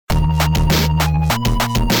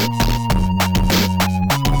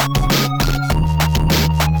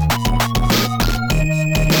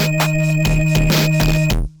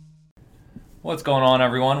What's going on,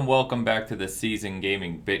 everyone? Welcome back to the Season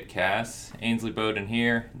Gaming Bitcast. Ainsley Bowden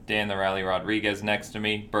here, Dan the Rally Rodriguez next to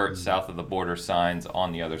me, Bert south of the border signs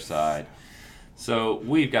on the other side. So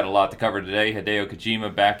we've got a lot to cover today. Hideo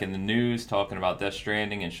Kojima back in the news, talking about Death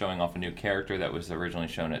Stranding and showing off a new character that was originally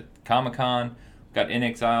shown at Comic-Con. We've got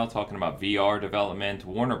inXile talking about VR development,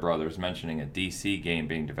 Warner Brothers mentioning a DC game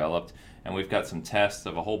being developed, and we've got some tests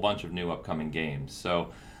of a whole bunch of new upcoming games.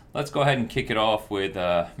 So let's go ahead and kick it off with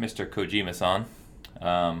Mr. Kojima-san,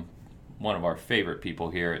 one of our favorite people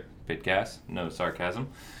here at Bitcast, no sarcasm.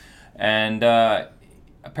 And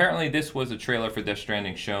apparently this was a trailer for Death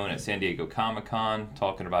Stranding shown at San Diego Comic-Con,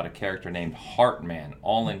 talking about a character named Heartman,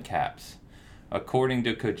 all in caps. According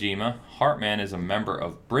to Kojima, Heartman is a member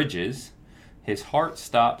of Bridges. His heart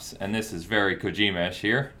stops, and this is very Kojima-ish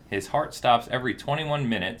here, his heart stops every 21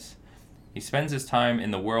 minutes. He spends his time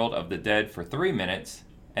in the world of the dead for 3 minutes,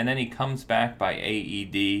 and then he comes back by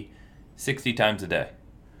AED 60 times a day.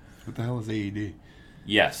 What the hell is AED?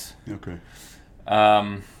 Yes. Okay.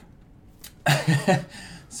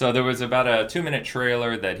 So there was about a 2-minute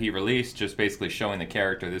trailer that he released just basically showing the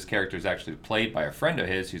character. This character is actually played by a friend of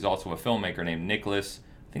his who's also a filmmaker named Nicholas,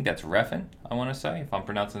 I think that's Refn, I want to say. If I'm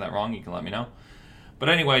pronouncing that wrong, you can let me know. But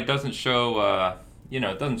anyway, it doesn't show, it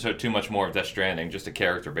doesn't show too much more of Death Stranding, just a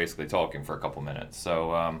character basically talking for a couple minutes.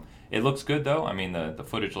 So it looks good, though. I mean, the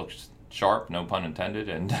footage looks sharp, no pun intended,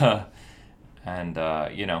 and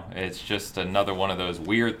it's just another one of those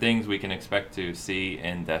weird things we can expect to see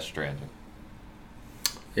in Death Stranding.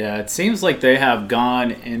 Yeah, it seems like they have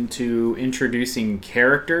gone into introducing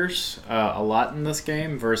characters a lot in this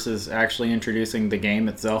game versus actually introducing the game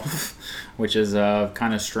itself, which is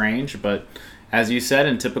kind of strange. But as you said,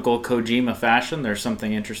 in typical Kojima fashion, there's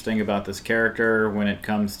something interesting about this character when it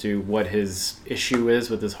comes to what his issue is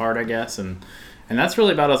with his heart, I guess. And that's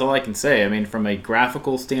really about all I can say. I mean, from a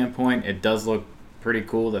graphical standpoint, it does look pretty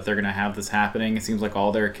cool that they're going to have this happening. It seems like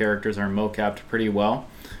all their characters are mocapped pretty well.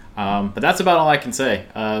 But that's about all I can say.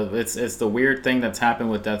 It's the weird thing that's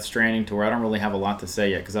happened with Death Stranding to where I don't really have a lot to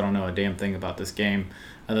say yet because I don't know a damn thing about this game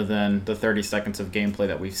other than the 30 seconds of gameplay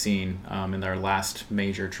that we've seen in their last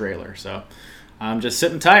major trailer. So I'm just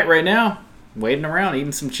sitting tight right now, waiting around,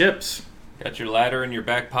 eating some chips. Got your ladder in your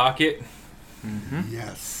back pocket? Mm-hmm.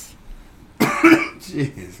 Yes.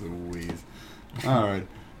 Jeez Louise. All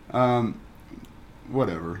right.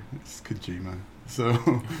 Whatever. It's Kojima.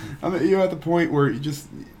 So I mean, you're at the point where I just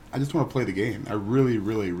want to play the game. I really,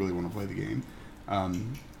 really, really want to play the game.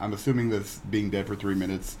 I'm assuming that being dead for 3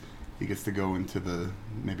 minutes, he gets to go into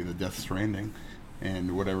maybe the Death Stranding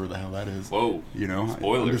and whatever the hell that is. Whoa!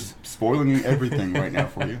 Spoilers. I'm just spoiling everything right now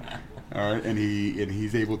for you. All right, and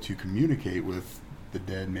he's able to communicate with the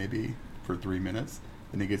dead maybe for 3 minutes,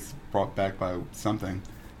 and he gets brought back by something.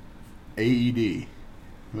 AED.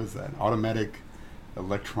 What is that? Automatic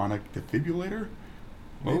electronic defibrillator.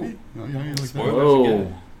 Maybe. Whoa. Oh, yeah, like Spoilers Whoa.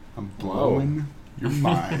 again. I'm blowing your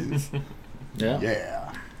minds. Yeah.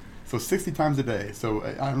 Yeah. So 60 times a day. So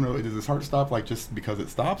I don't know, does his heart stop like just because it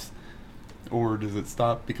stops? Or does it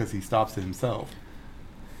stop because he stops it himself?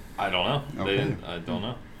 I don't know. Okay. I don't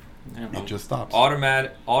know. It just stops.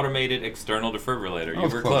 Automated external defibrillator. You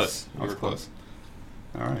were close. I was close.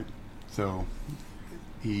 All right. So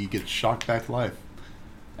he gets shocked back to life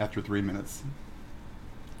after 3 minutes.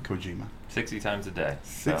 Kojima. 60 times a day.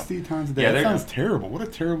 60 times a day. Yeah, that sounds terrible. What a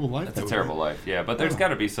terrible life. That's a terrible life, yeah. But there's got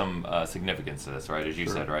to be some significance to this, right? As you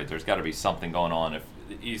said, right? There's got to be something going on. If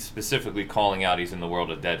he's specifically calling out he's in the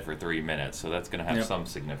world of dead for 3 minutes, so that's going to have some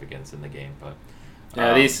significance in the game. But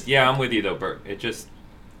I'm with you, though, Bert. It just,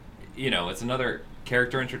 it's another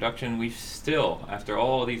character introduction. We've still, after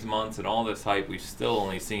all these months and all this hype, we've still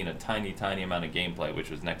only seen a tiny, tiny amount of gameplay, which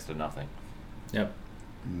was next to nothing. Yep.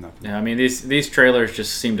 Nothing. Yeah, I mean, these trailers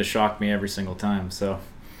just seem to shock me every single time, so.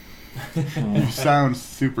 You sound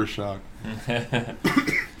super shocked. All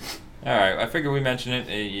right, I figure we mentioned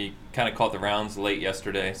it. You kind of caught the rounds late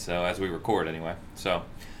yesterday, so as we record anyway. So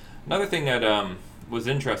another thing that was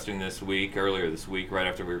interesting earlier this week, right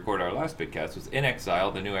after we recorded our last Bitcast, was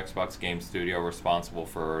inXile, the new Xbox game studio responsible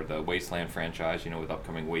for the Wasteland franchise, with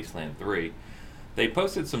upcoming Wasteland 3. They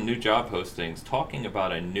posted some new job postings talking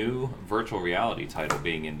about a new virtual reality title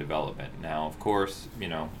being in development. Now, of course,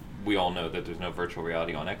 we all know that there's no virtual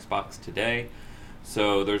reality on Xbox today,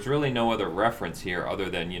 so there's really no other reference here other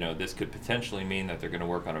than, this could potentially mean that they're going to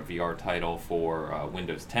work on a VR title for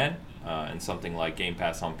Windows 10 and something like Game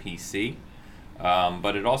Pass on PC.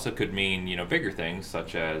 But it also could mean, bigger things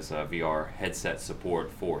such as VR headset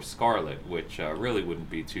support for Scarlet, which really wouldn't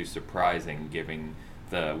be too surprising given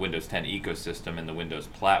the Windows 10 ecosystem and the Windows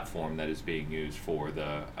platform that is being used for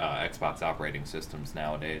the Xbox operating systems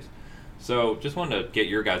nowadays. So just wanted to get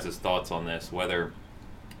your guys' thoughts on this, whether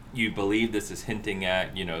you believe this is hinting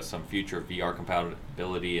at, some future VR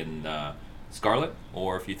compatibility in Scarlet,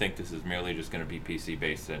 or if you think this is merely just going to be PC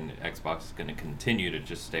based and Xbox is going to continue to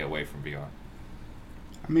just stay away from VR.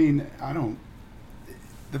 I mean, I don't.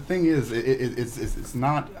 The thing is, it's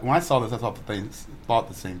not. When I saw this, I thought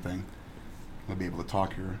the same thing. I'll be able to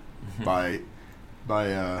talk here by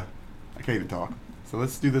I can't even talk. So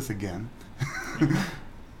let's do this again.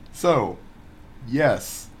 So,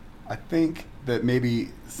 yes, I think that maybe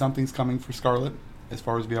something's coming for Scarlet as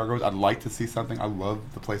far as VR goes. I'd like to see something. I love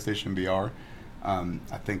the PlayStation VR.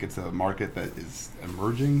 I think it's a market that is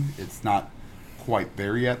emerging. It's not quite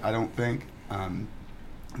there yet, I don't think.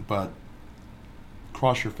 But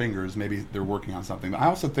cross your fingers, maybe they're working on something. But I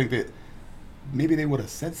also think that maybe they would have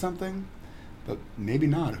said something, but maybe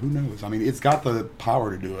not. Who knows? I mean, it's got the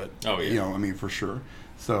power to do it. Oh, yeah. For sure.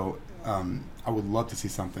 So I would love to see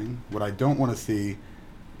something. What I don't want to see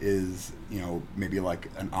is, maybe like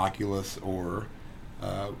an Oculus or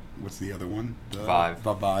what's the other one? Vive.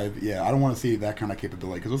 The Vive. Yeah, I don't want to see that kind of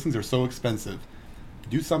capability because those things are so expensive.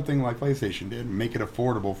 Do something like PlayStation did, make it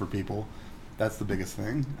affordable for people. That's the biggest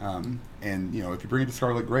thing. And if you bring it to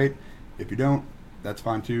Scarlet, great. If you don't, that's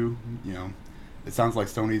fine too. It sounds like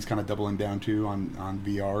Sony's kind of doubling down too on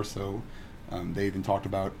VR. So they even talked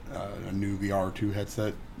about a new VR 2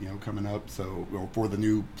 headset, coming up. So for the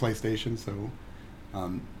new PlayStation. So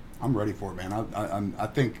I'm ready for it, man. I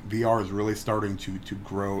think VR is really starting to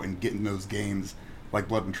grow and get in those games like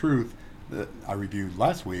Blood and Truth that I reviewed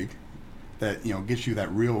last week. That gets you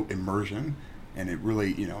that real immersion. And it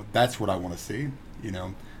really, that's what I want to see.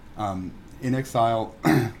 In Exile,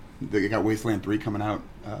 they got Wasteland 3 coming out,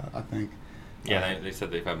 I think. Yeah, they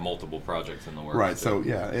said they've had multiple projects in the works. Right, so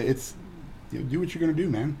yeah, it's do what you're going to do,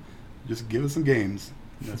 man. Just give us some games.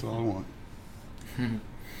 That's all I want.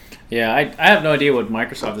 Yeah, I have no idea what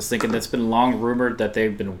Microsoft is thinking. It's been long rumored that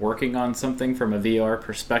they've been working on something from a VR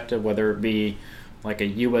perspective, whether it be like a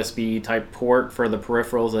USB type port for the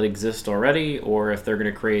peripherals that exist already, or if they're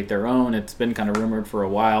going to create their own. It's been kind of rumored for a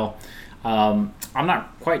while. I'm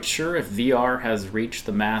not quite sure if VR has reached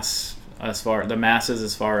the masses as far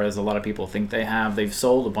as a lot of people think they have. They've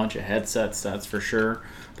sold a bunch of headsets, that's for sure,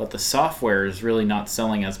 but the software is really not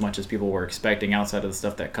selling as much as people were expecting outside of the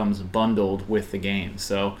stuff that comes bundled with the game.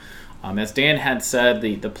 So as Dan had said,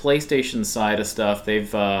 the PlayStation side of stuff,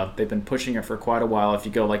 they've been pushing it for quite a while. If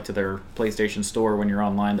you go to their PlayStation store when you're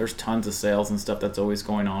online, there's tons of sales and stuff that's always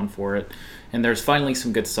going on for it. And there's finally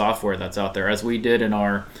some good software that's out there. As we did in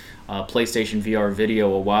our PlayStation VR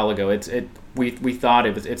video a while ago, we thought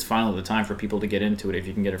it's finally the time for people to get into it if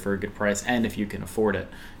you can get it for a good price and if you can afford it.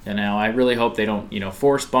 And now I really hope they don't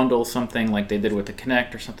force bundle something like they did with the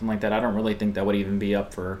Kinect or something like that. I don't really think that would even be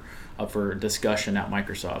up for discussion at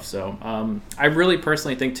Microsoft. So I really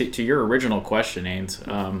personally think to your original question, Ains,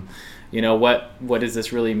 what does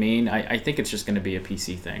this really mean? I think it's just going to be a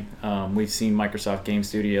PC thing. We've seen Microsoft Game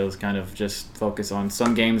Studios kind of just focus on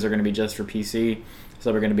some games are going to be just for PC,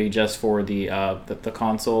 some are going to be just for the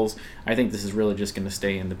consoles. I think this is really just going to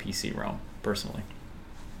stay in the PC realm, personally.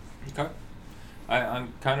 Okay.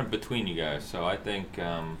 I'm kind of between you guys, so I think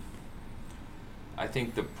the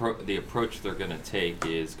approach they're going to take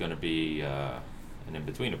is going to be an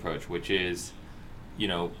in-between approach, which is,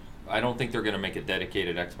 I don't think they're going to make a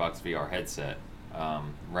dedicated Xbox VR headset.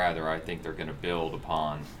 Rather, I think they're going to build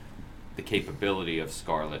upon the capability of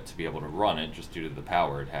Scarlet to be able to run it just due to the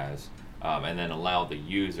power it has, and then allow the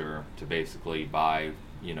user to basically buy,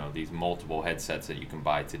 these multiple headsets that you can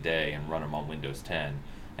buy today and run them on Windows 10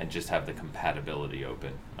 and just have the compatibility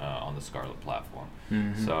open on the Scarlet platform.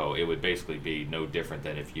 Mm-hmm. So it would basically be no different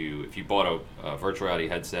than if you bought a virtual reality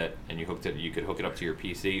headset and you could hook it up to your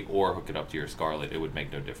PC or hook it up to your Scarlet. It would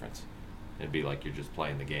make no difference. It'd be like you're just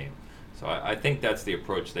playing the game. So I think that's the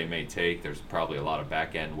approach they may take. There's probably a lot of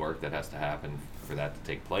back-end work that has to happen for that to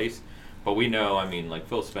take place. But we know, like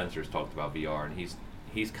Phil Spencer's talked about VR, and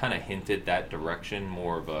he's kind of hinted that direction,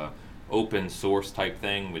 more of a open source type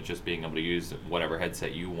thing with just being able to use whatever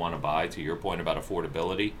headset you want to buy. To your point about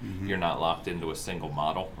affordability, mm-hmm. You're not locked into a single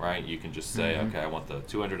model, right? You can just say, mm-hmm. Okay, I want the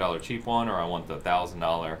 $200 cheap one, or I want the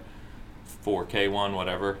 $1,000 4K one,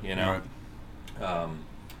 whatever, Right.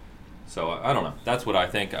 So I don't know. That's what I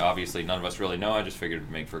think. Obviously, none of us really know. I just figured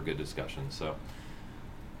it'd make for a good discussion. So,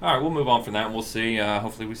 all right, we'll move on from that. We'll see.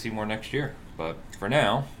 Hopefully, we see more next year. But for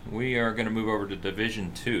now, we are going to move over to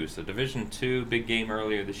Division 2. So Division 2, big game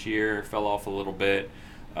earlier this year, fell off a little bit.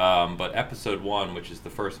 But Episode 1, which is the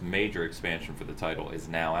first major expansion for the title, is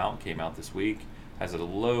now out. Came out this week. Has a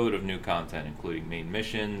load of new content, including main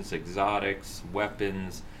missions, exotics,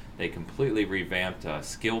 weapons. They completely revamped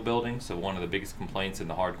skill building. So one of the biggest complaints in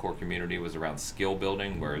the hardcore community was around skill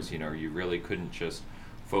building, whereas you really couldn't just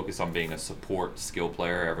focus on being a support skill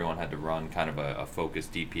player. Everyone had to run kind of a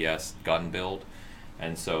focused DPS gun build.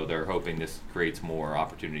 And so they're hoping this creates more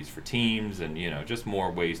opportunities for teams and, just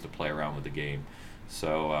more ways to play around with the game.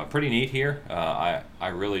 So pretty neat here. I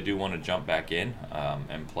really do want to jump back in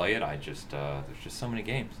and play it. There's just so many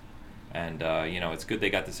games. And, it's good they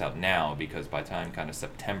got this out now because by the time kind of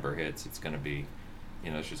September hits, it's going to be,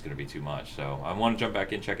 it's just going to be too much. So I want to jump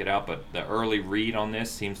back in, check it out. But the early read on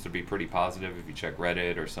this seems to be pretty positive. If you check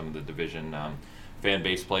Reddit or some of the Division fan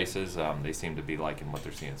base places, they seem to be liking what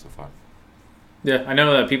they're seeing so far. Yeah, I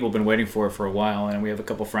know that people have been waiting for it for a while, and we have a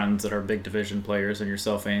couple friends that are big Division players, and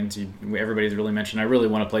yourself, Ains. Everybody's really mentioned, I really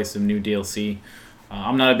want to play some new DLC.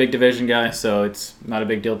 I'm not a big Division guy, so it's not a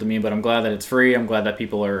big deal to me, but I'm glad that it's free. I'm glad that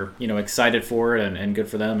people are, excited for it, and good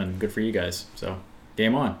for them, and good for you guys. So,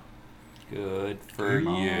 game on. Good for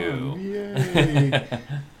you. Yay.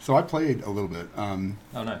 So I played a little bit. Oh,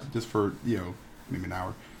 nice. Just for, maybe an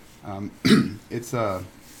hour. It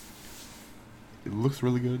looks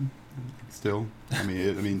really good. Still,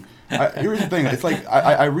 here's the thing. It's like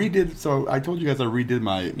I redid. So I told you guys I redid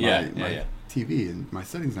my TV and my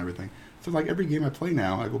settings and everything. So like every game I play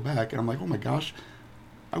now, I go back and I'm like, oh my gosh,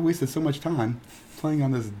 I wasted so much time playing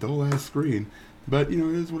on this dull ass screen. But it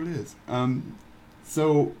is what it is.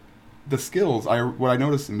 So the skills, what I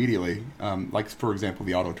noticed immediately, like for example,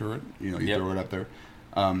 the auto turret. You throw it up there.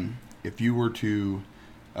 If you were to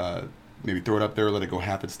maybe throw it up there, let it go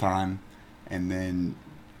half its time, and then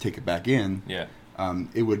take it back in,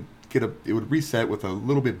 it would reset with a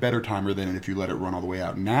little bit better timer than if you let it run all the way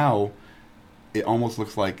out. Now it almost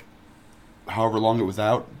looks like however long it was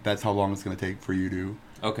out, that's how long it's going to take for you to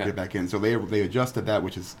get it back in. So they adjusted that,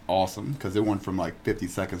 which is awesome because it went from like 50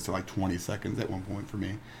 seconds to like 20 seconds at one point for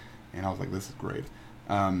me, and I was like, this is great.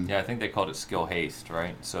 I think they called it skill haste,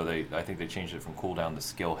 right? So I think they changed it from cooldown to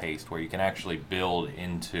skill haste, where you can actually build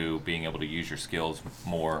into being able to use your skills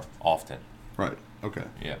more often. Right. Okay.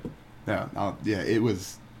 Yeah. Yeah. It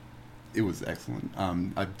was excellent.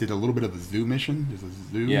 I did a little bit of a zoo mission. There's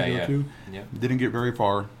a zoo to go to. Yeah. Didn't get very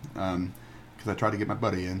far because I tried to get my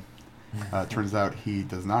buddy in. Turns out he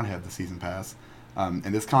does not have the season pass. And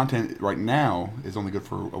this content right now is only good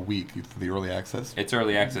for a week for the early access. It's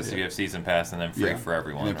early access if you have season pass, and then free for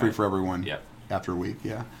everyone. And then free for everyone. After a week.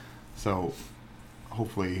 Yeah. So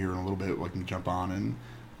hopefully here in a little bit we can jump on and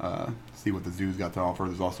see what the zoo's got to offer.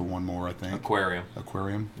 There's also one more, I think.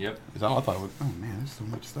 Aquarium. Yep. I thought it was, oh man, there's so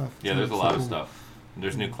much stuff. Yeah, there's a lot of stuff.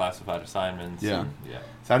 There's new classified assignments. Yeah.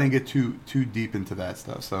 So I didn't get too deep into that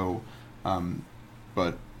stuff. So,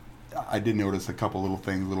 but I did notice a couple little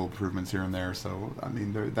things, little improvements here and there. So,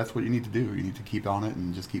 that's what you need to do. You need to keep on it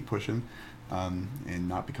and just keep pushing and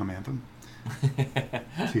not become Anthem.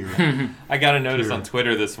 I got a notice on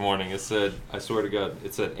Twitter this morning. It said, I swear to God,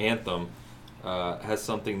 it said Anthem has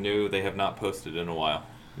something new they have not posted in a while.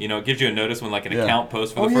 It gives you a notice when like an account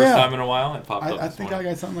posts for the first time in a while. It popped up I think morning.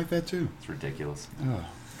 I got something like that too. It's ridiculous. Oh,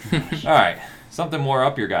 all right. Something more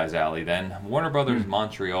up your guys' alley then. Warner Brothers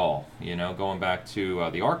Montreal, going back to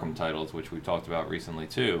the Arkham titles, which we've talked about recently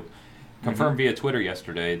too, confirmed via Twitter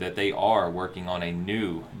yesterday that they are working on a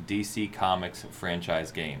new DC Comics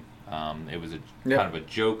franchise game. It was kind of a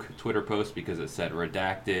joke Twitter post because it said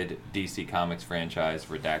redacted DC Comics franchise,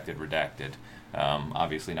 redacted.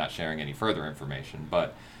 Obviously not sharing any further information,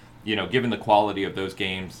 but given the quality of those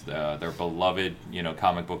games, their beloved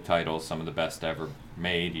comic book titles, some of the best ever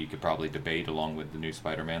made, you could probably debate along with the new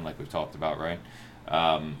Spider-Man like we've talked about, right?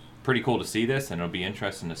 Pretty cool to see this, and it'll be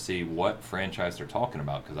interesting to see what franchise they're talking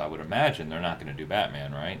about, because I would imagine they're not going to do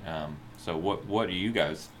Batman, right? So what do you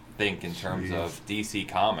guys think in terms of DC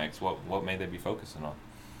Comics? What may they be focusing on?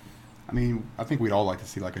 I think we'd all like to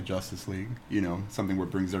see like a Justice League, something where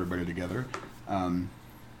it brings everybody together.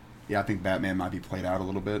 I think Batman might be played out a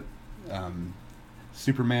little bit.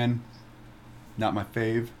 Superman, not my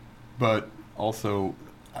fave, but also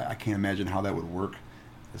I can't imagine how that would work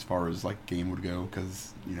as far as like game would go,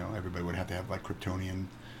 because everybody would have to have like Kryptonian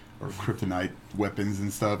or kryptonite weapons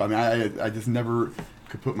and stuff. I just never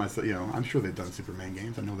could put myself. I'm sure they've done Superman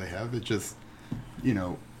games. I know they have. It just, I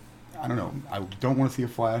don't know. I don't want to see a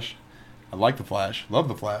Flash. I like the Flash. Love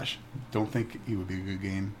the Flash. Don't think he would be a good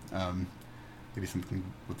game. Maybe something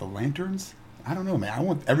with the Lanterns. I don't know, man. I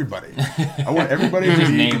want everybody. I want everybody to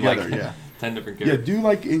be together. Like 10 different characters. Yeah, do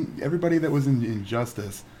like everybody that was in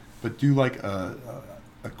Injustice, but do like a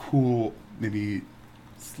cool, maybe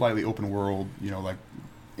slightly open world. Like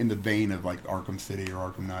in the vein of like Arkham City or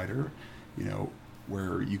Arkham Knight, or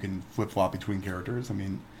where you can flip flop between characters.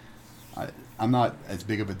 I'm not as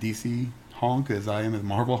big of a DC honk as I am a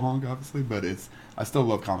Marvel honk, obviously, but I still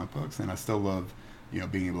love comic books, and I still love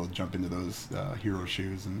being able to jump into those hero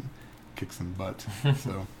shoes and kick some butt.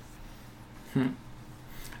 So.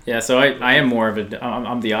 Yeah, so I am more of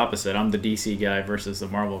I'm the opposite. I'm the DC guy versus the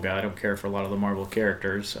Marvel guy. I don't care for a lot of the Marvel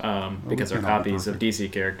characters because they're copies of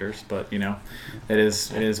DC characters, but it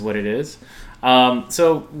is what it is.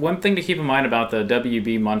 So one thing to keep in mind about the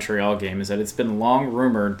WB Montreal game is that it's been long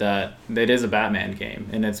rumored that it is a Batman game,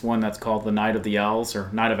 and it's one that's called the Night of the Owls, or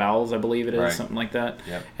Night of Owls, I believe it is, right. Something like that.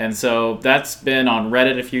 Yep. And so that's been on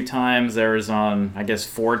Reddit a few times. There was on, I guess,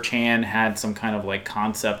 4chan had some kind of like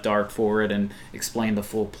concept art for it and explained the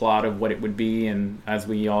full plot of what it would be, and as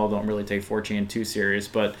we all don't really take 4chan too serious,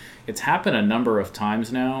 but it's happened a number of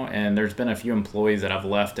times now, and there's been a few employees that have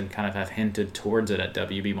left and kind of have hinted towards it at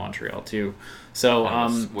WB Montreal too. So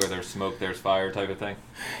where there's smoke, there's fire type of thing.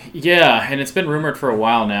 Yeah, and it's been rumored for a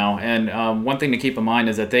while now. And one thing to keep in mind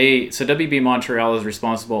is that WB Montreal is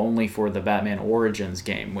responsible only for the Batman Origins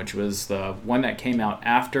game, which was the one that came out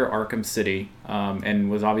after Arkham City, and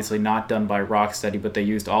was obviously not done by Rocksteady, but they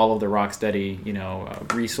used all of the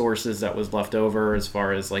Rocksteady, resources that was left over as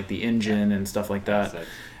far as like the engine and stuff like that. Assets.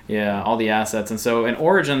 Yeah, all the assets. And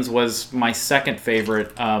Origins was my second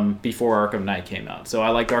favorite before Arkham Knight came out. So I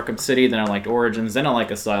liked Arkham City, then I liked Origins, then I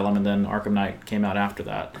liked Asylum, and then Arkham Knight came out after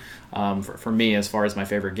that for me as far as my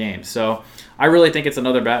favorite game. So I really think it's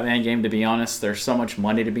another Batman game, to be honest. There's so much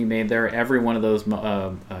money to be made there. Every one of those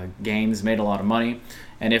games made a lot of money.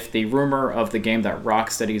 And if the rumor of the game that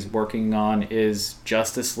Rocksteady's working on is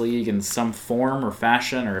Justice League in some form or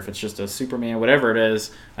fashion, or if it's just a Superman, whatever it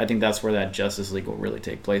is, I think that's where that Justice League will really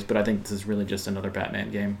take place. But I think this is really just another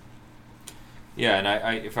Batman game. Yeah, and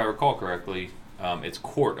I if I recall correctly, it's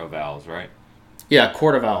Court of Owls, right? Yeah,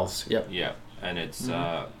 Court of Owls. Yep. Yeah, and it's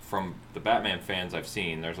from the Batman fans I've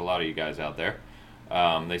seen. There's a lot of you guys out there.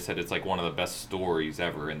 They said it's like one of the best stories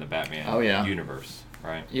ever in the Batman universe,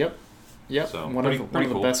 right? Yep. Yep, so one of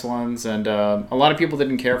the best ones, and a lot of people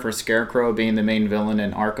didn't care for Scarecrow being the main villain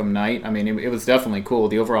in Arkham Knight. I mean, it was definitely cool.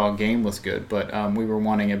 The overall game was good, but we were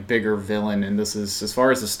wanting a bigger villain, and this is, as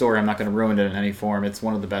far as the story, I'm not going to ruin it in any form. It's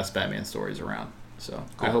one of the best Batman stories around. So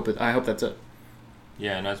cool. I hope that's it.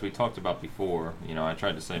 Yeah, and as we talked about before, I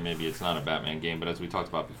tried to say maybe it's not a Batman game, but as we talked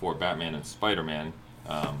about before, Batman and Spider-Man,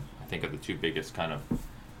 I think are the two biggest kind of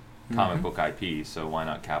comic book IPs, so why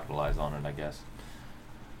not capitalize on it, I guess.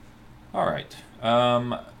 All right.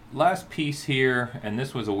 Last piece here, and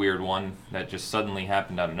this was a weird one that just suddenly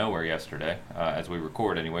happened out of nowhere yesterday, as we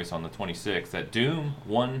record anyway, so on the 26th, that Doom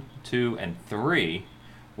 1, 2, and 3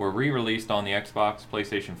 were re-released on the Xbox,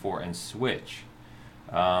 PlayStation 4, and Switch.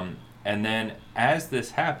 And then, as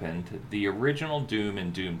this happened, the original Doom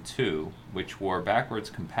and Doom 2, which were backwards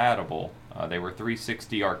compatible, they were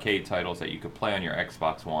 360 arcade titles that you could play on your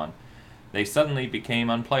Xbox One, they suddenly became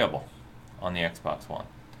unplayable on the Xbox One.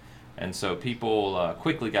 And so people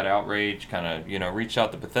quickly got outraged, kind of, reached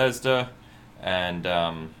out to Bethesda, and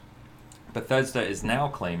Bethesda is now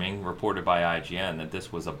claiming, reported by IGN, that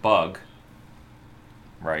this was a bug,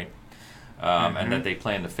 right? And that they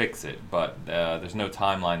plan to fix it, but there's no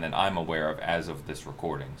timeline that I'm aware of as of this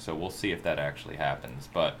recording, so we'll see if that actually happens.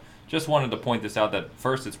 But just wanted to point this out, that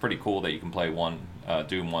first, it's pretty cool that you can play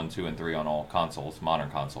Doom 1, 2, and 3 on all consoles, modern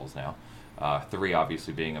consoles now. 3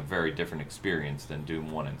 obviously being a very different experience than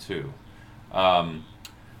Doom 1 and 2.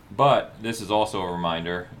 But this is also a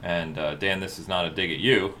reminder, and Dan, this is not a dig at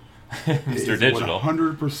you, Mr. Digital.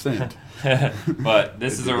 100%. But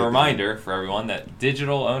this is a reminder for everyone that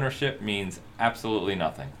digital ownership means absolutely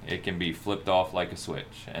nothing. It can be flipped off like a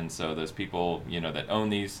switch. And so those people, that own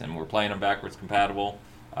these and were playing them backwards compatible,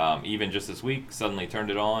 even just this week, suddenly turned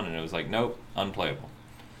it on and it was like, nope, unplayable.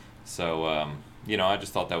 So, I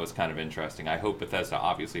just thought that was kind of interesting. I hope Bethesda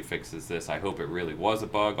obviously fixes this. I hope it really was a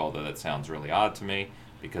bug, although that sounds really odd to me,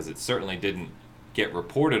 because it certainly didn't get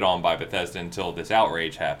reported on by Bethesda until this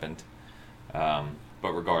outrage happened.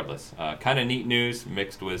 But regardless, kind of neat news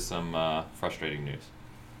mixed with some frustrating news.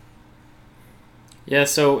 Yeah,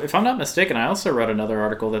 so if I'm not mistaken, I also read another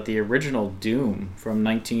article that the original Doom from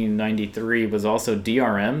 1993 was also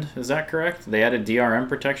DRM'd. Is that correct? They added DRM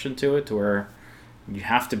protection to it to where you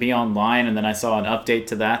have to be online, and then I saw an update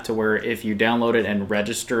to that to where if you download it and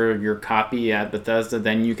register your copy at Bethesda,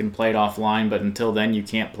 then you can play it offline, but until then you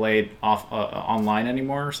can't play it online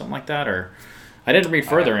anymore or something like that. Or I didn't read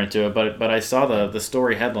further into it, but I saw the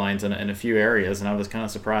story headlines in a few areas, and I was kind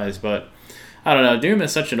of surprised. But I don't know, Doom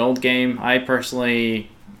is such an old game. I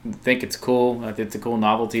personally think it's cool. It's a cool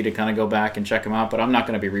novelty to kind of go back and check them out, but I'm not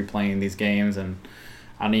going to be replaying these games, and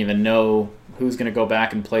I don't even know who's going to go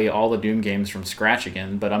back and play all the Doom games from scratch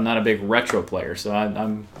again. But I'm not a big retro player, so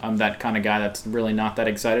I'm that kind of guy that's really not that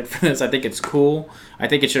excited for this. I think it's cool. I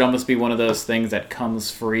think it should almost be one of those things that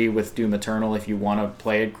comes free with Doom Eternal. If you want to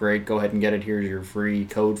play it, great, go ahead and get it. Here's your free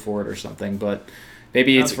code for it or something. But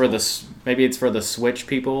maybe it's for the Switch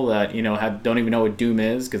people that don't even know what Doom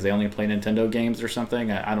is because they only play Nintendo games or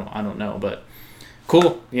something. I don't know, but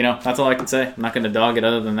cool. That's all I can say. I'm not going to dog it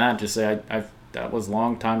other than that. Just say that was a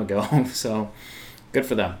long time ago. So good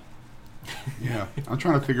for them. Yeah, I'm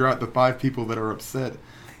trying to figure out the 5 people that are upset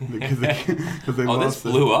because they lost.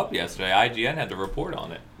 This blew up yesterday. IGN had to report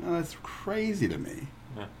on it. Oh, that's crazy to me.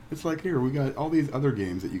 Yeah. It's like, here, we got all these other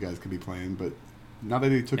games that you guys could be playing, but now that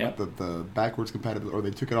they took the backwards compatibility, or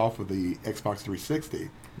they took it off of the Xbox 360.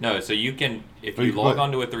 No, so you can, if you log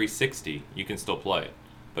onto a 360, you can still play it.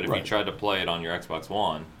 But if you tried to play it on your Xbox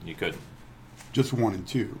One, you couldn't. Just 1 and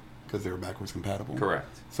 2, because they were backwards compatible. Correct.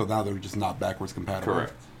 So now they're just not backwards compatible.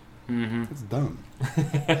 Correct. Mm-hmm. That's dumb.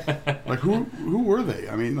 Like who were they?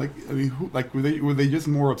 Were they just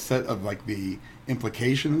more upset of like the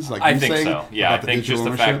implications? Like I think so. Yeah, I think just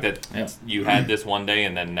the fact that Yep. you had this one day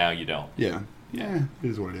and then now you don't. Yeah. It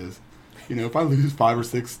is what it is. If I lose 5 or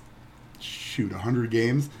 6, 100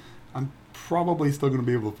 games, I'm probably still going to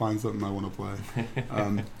be able to find something I want to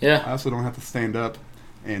play. Yeah. I also don't have to stand up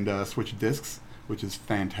and switch discs, which is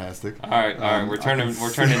fantastic. All right. We're turning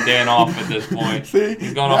Dan off at this point. See,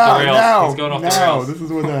 he's going off the rails. He's going off the rails. This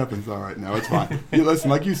is what happens. All right, no, it's fine. Listen,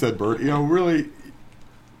 like you said, Bert. Really,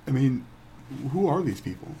 I mean, who are these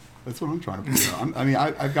people? That's what I'm trying to figure out.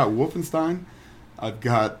 I've got Wolfenstein. I've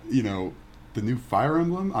got the new Fire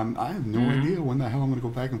Emblem. I have no idea when the hell I'm going to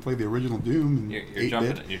go back and play the original Doom.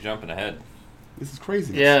 You're jumping ahead. This is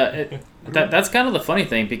crazy. Yeah, that's kind of the funny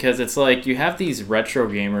thing, because it's like you have these retro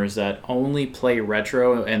gamers that only play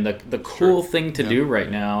retro, and the cool thing to do right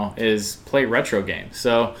now is play retro games.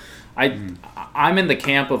 So I'm in the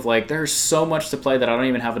camp of like, there's so much to play that I don't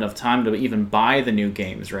even have enough time to even buy the new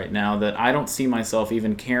games right now, that I don't see myself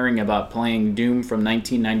even caring about playing Doom from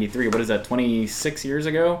 1993. What is that, 26 years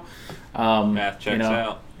ago? Math checks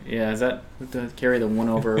out. Yeah, is that to carry the 1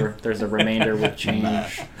 over? There's a remainder with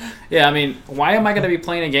change. Yeah, why am I going to be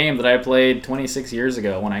playing a game that I played 26 years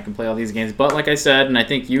ago when I can play all these games? But like I said, and I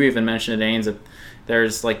think you even mentioned it, Ains, that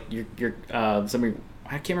there's like somebody,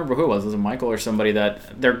 I can't remember who it was. Was it Michael or somebody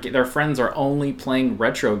that their friends are only playing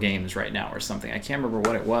retro games right now or something? I can't remember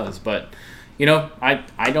what it was, but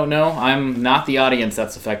I don't know. I'm not the audience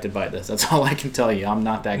that's affected by this. That's all I can tell you. I'm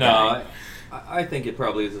not that guy. I think it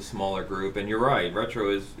probably is a smaller group, and you're right. Retro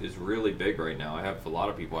is really big right now. I have a lot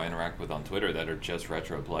of people I interact with on Twitter that are just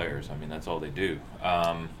retro players. That's all they do.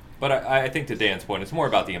 But I think to Dan's point, it's more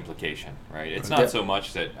about the implication, right? It's not so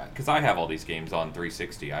much that, because I have all these games on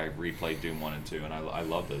 360. I replayed Doom 1 and 2, and I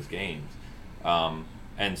love those games.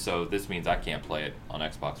 And so this means I can't play it on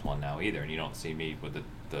Xbox One now either, and you don't see me with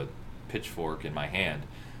the pitchfork in my hand.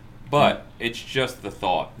 But it's just the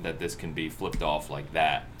thought that this can be flipped off like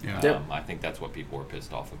that. Yeah. I think that's what people are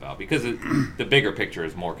pissed off about, because the bigger picture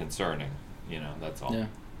is more concerning. That's all. Yeah,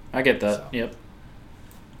 I get that. So. Yep.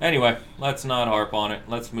 Anyway, let's not harp on it.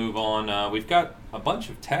 Let's move on. We've got a bunch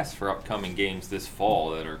of tests for upcoming games this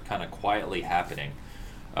fall that are kind of quietly happening.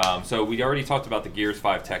 So we already talked about the Gears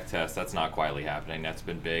 5 tech test. That's not quietly happening. That's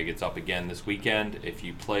been big. It's up again this weekend. If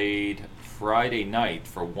you played Friday night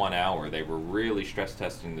for 1 hour, they were really stress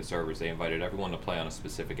testing the servers. They invited everyone to play on a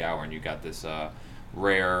specific hour, and you got this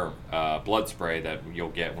rare blood spray that you'll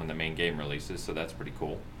get when the main game releases, so that's pretty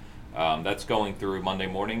cool. That's going through Monday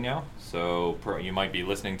morning now, so you might be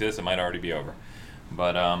listening to this. It might already be over.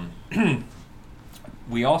 But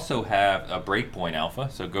we also have a Breakpoint alpha,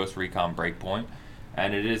 so Ghost Recon Breakpoint.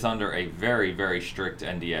 And it is under a very, very strict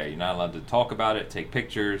NDA. You're not allowed to talk about it, take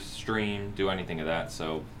pictures, stream, do anything of that.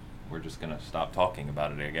 So we're just going to stop talking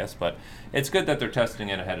about it, I guess. But it's good that they're testing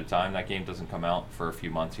it ahead of time. That game doesn't come out for a few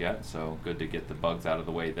months yet, so good to get the bugs out of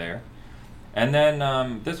the way there. And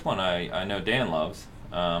then this one I know Dan loves,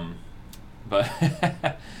 but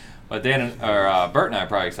Bert and I are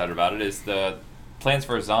probably excited about it, is the Plants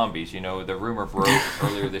vs. Zombies. The rumor broke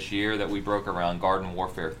earlier this year that we broke around Garden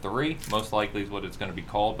Warfare 3. Most likely is what it's going to be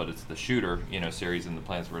called, but it's the shooter, series in the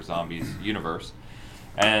Plants vs. Zombies universe.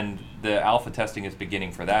 And the alpha testing is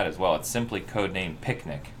beginning for that as well. It's simply codenamed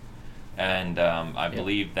Picnic. And I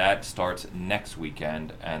believe that starts next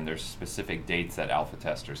weekend, and there's specific dates that alpha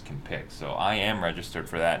testers can pick. So I am registered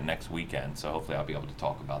for that next weekend, so hopefully I'll be able to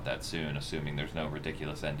talk about that soon, assuming there's no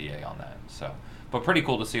ridiculous NDA on that. But pretty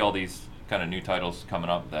cool to see all these kind of new titles coming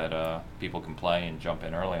up that people can play and jump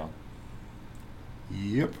in early on.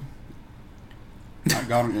 Yep. I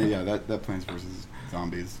got them. Yeah, that Plants vs.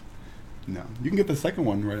 Zombies. No, you can get the second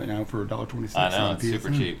one right now for $1.26. I know, on it's super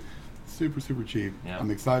PSN. cheap. Super cheap. Yeah.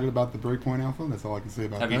 I'm excited about the Breakpoint Alpha. That's all I can say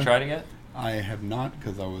about that. Have you tried it yet? I have not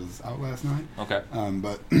because I was out last night. Okay.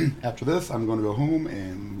 But after this, I'm going to go home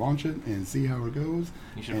and launch it and see how it goes.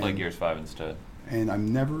 You should play Gears 5 instead. And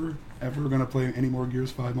I'm never, ever going to play any more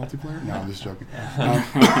Gears 5 multiplayer. No, I'm just joking.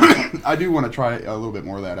 I do want to try a little bit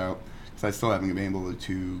more of that out because I still haven't been able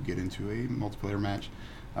to get into a multiplayer match.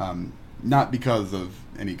 Not because of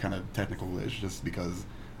any kind of technical glitch, just because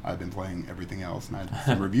I've been playing everything else and I had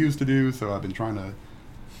some reviews to do, so I've been trying to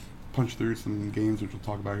punch through some games, which we'll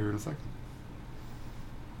talk about here in a second.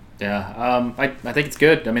 Yeah, I think it's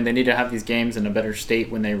good. I mean, they need to have these games in a better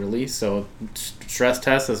state when they release, so stress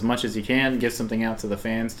test as much as you can, give something out to the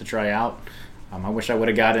fans to try out. I wish I would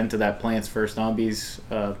have got into that Plants vs. Zombies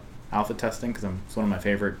alpha testing because it's one of my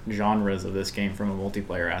favorite genres of this game from a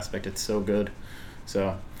multiplayer aspect. It's so good.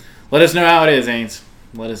 So let us know how it is, Ains.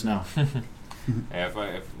 Let us know.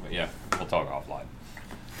 Yeah, we'll talk offline.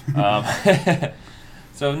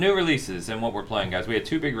 So new releases and what we're playing, guys. We had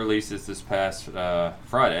two big releases this past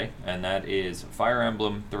Friday, and that is Fire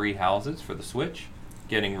Emblem Three Houses for the Switch,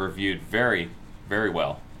 getting reviewed very, very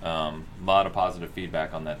well. A lot of positive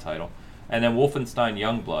feedback on that title. And then Wolfenstein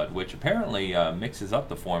Youngblood, which apparently mixes up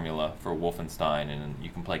the formula for Wolfenstein, and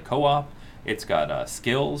you can play co-op. It's got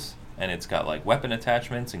skills, and it's got like weapon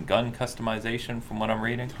attachments and gun customization from what I'm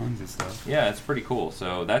reading. Tons of stuff. Yeah, it's pretty cool.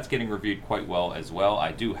 So that's getting reviewed quite well as well.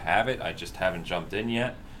 I do have it. I just haven't jumped in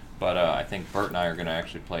yet. But I think Bert and I are going to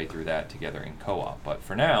actually play through that together in co-op. But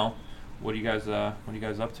for now, what are you guys up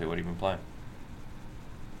to? What have you been playing?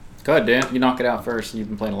 Go ahead, Dan. You knock it out first. You've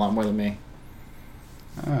been playing a lot more than me.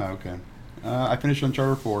 Okay. I finished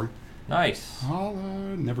Uncharted 4. Nice.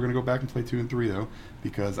 Never going to go back and play 2 and 3, though,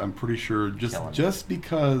 because I'm pretty sure just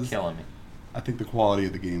because Killing me. I think the quality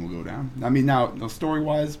of the game will go down. I mean, now,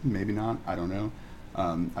 story-wise, maybe not. I don't know.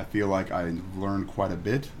 I feel like I learned quite a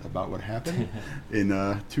bit about what happened in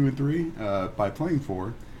 2 and 3 by playing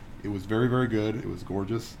 4. It was very, very good. It was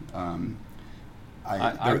gorgeous.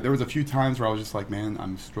 There was a few times where I was just like, man,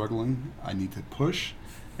 I'm struggling. I need to push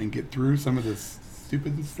and get through some of this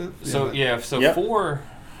stupid stuff. So 4,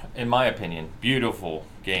 in my opinion, beautiful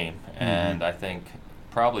game, and I think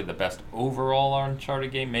probably the best overall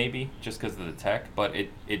Uncharted game, maybe just because of the tech, but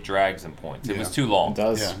it drags in points. It was too long. It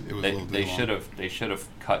does. Yeah, it was a little too long. They should have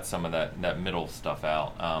cut some of that middle stuff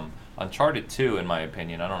out. Uncharted 2, in my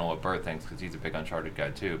opinion, I don't know what Bert thinks because he's a big Uncharted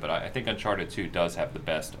guy too, but I think Uncharted 2 does have the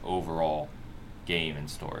best overall game and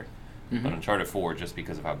story. But Uncharted 4, just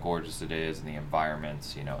because of how gorgeous it is and the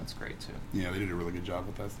environments, it's great too. Yeah, they did a really good job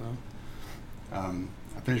with that stuff.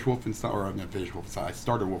 I finished Wolfenstein, or I didn't finish Wolfenstein. I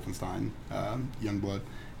started Wolfenstein Youngblood.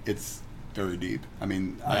 It's very deep. I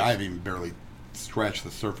mean, Nice. I haven't even barely scratched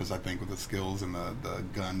the surface, I think, with the skills and the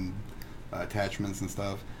gun attachments and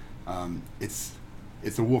stuff. It's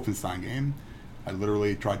a Wolfenstein game. I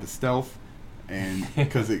literally tried to stealth, and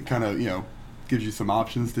because it kind of, gives you some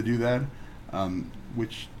options to do that,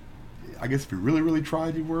 which I guess if you really, really tried,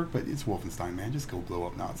 it'd work, but it's Wolfenstein, man. Just go blow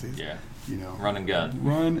up Nazis. Yeah. Run and gun.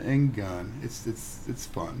 Run and gun. It's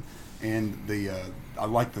fun. And I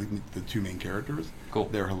like the two main characters. Cool.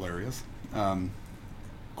 They're hilarious.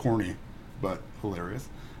 Corny, but hilarious.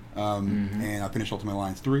 And I finished Ultimate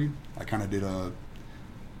Alliance 3. I kind of did a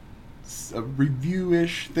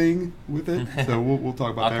review-ish thing with it, so we'll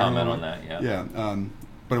talk about I'll that. comment on that, yeah. Yeah,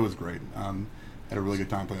 but it was great. Had a really good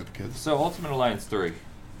time playing with the kids. So Ultimate Alliance 3.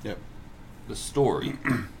 Yep. The story.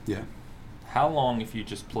 Yeah. How long if you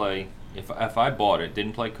just play, if I bought it,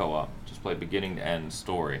 didn't play co-op, just play beginning to end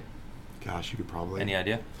story? Gosh, you could probably. Any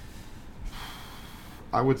idea?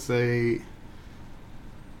 I would say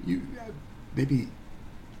maybe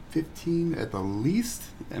 15 at the least.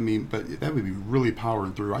 I mean, but that would be really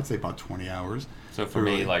powering through. I'd say about 20 hours. So for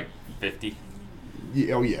me, like 50?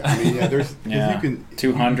 Yeah, oh yeah. I mean, yeah. There's Yeah, you can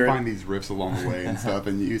 200. find these riffs along the way and stuff,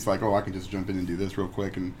 and it's like, oh, I can just jump in and do this real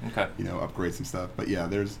quick and Okay. upgrade some stuff. But yeah,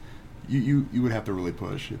 there's you would have to really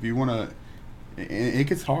push if you want to. And it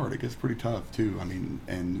gets hard. It gets pretty tough too. I mean,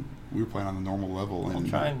 and we were playing on the normal level. And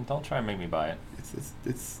Don't try and make me buy it.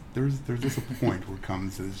 There's just a point where it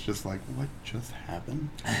comes. It's just like, what just happened?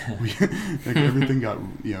 Like everything got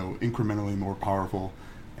incrementally more powerful.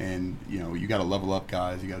 And you got to level up,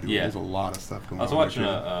 guys. You got to do. Yeah. There's a lot of stuff going on. I was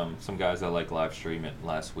watching some guys that live stream it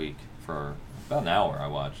last week for about an hour. I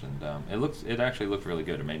watched, and it actually looked really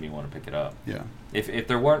good. It made me want to pick it up. Yeah. If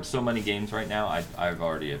there weren't so many games right now, I've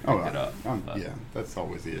already picked it up. Yeah, that's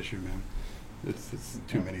always the issue, man. It's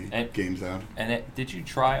too many games out. And did you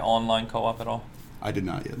try online co-op at all? I did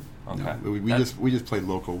not yet. Okay. No, we just played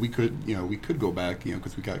local. We could go back,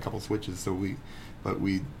 because we got a couple switches. So we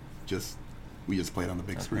just played on the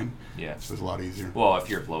big screen. Yeah. So it's a lot easier. Well, if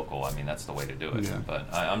you're local, I mean, that's the way to do it. Yeah.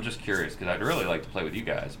 But I'm just curious because I'd really like to play with you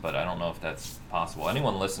guys, but I don't know if that's possible.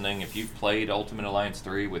 Anyone listening, if you've played Ultimate Alliance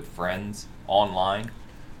 3 with friends online,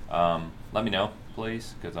 let me know,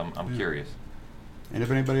 please, because I'm curious. And if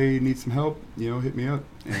anybody needs some help, hit me up,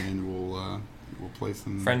 and we'll play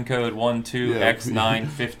some. Friend code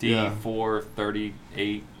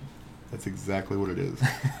 12X950438. That's exactly what it is.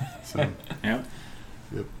 So. Yep.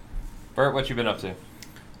 Yep. Bert, what you been up to?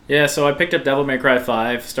 Yeah, so I picked up Devil May Cry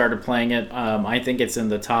 5, started playing it. I think it's in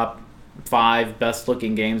the top 5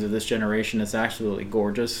 best-looking games of this generation. It's absolutely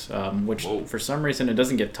gorgeous, which for some reason it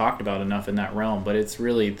doesn't get talked about enough in that realm, but it's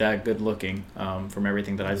really that good-looking from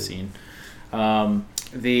everything that I've seen.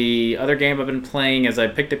 The other game I've been playing is I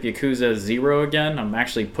picked up Yakuza 0 again. I'm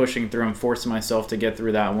actually pushing through. I'm forcing myself to get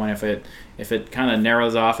through that one. If it kind of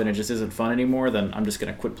narrows off and it just isn't fun anymore, then I'm just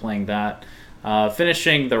going to quit playing that.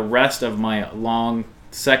 Finishing the rest of my long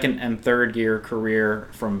second and third year career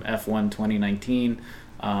from F1 2019.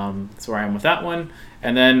 That's where I am with that one.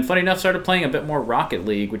 And then, funny enough, started playing a bit more Rocket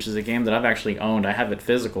League, which is a game that I've actually owned. I have it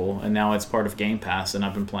physical, and now it's part of Game Pass, and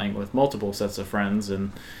I've been playing with multiple sets of friends.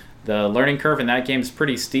 And the learning curve in that game is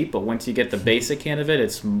pretty steep, but once you get the basic hand of it,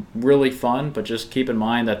 it's really fun. But just keep in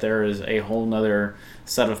mind that there is a whole nother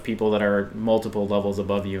set of people that are multiple levels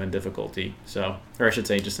above you in difficulty. So, or I should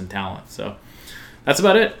say, just in talent. So that's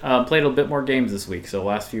about it. Played a bit more games this week. So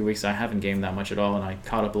last few weeks I haven't gamed that much at all, and I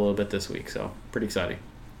caught up a little bit this week. So pretty exciting.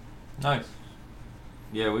 Nice.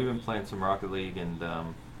 Yeah, we've been playing some Rocket League, and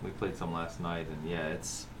we played some last night, and yeah,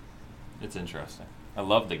 it's interesting. I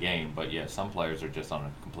love the game, but yeah, some players are just on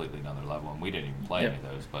a completely another level, and we didn't even play any of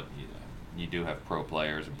those, but you do have pro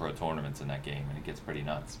players and pro tournaments in that game, and it gets pretty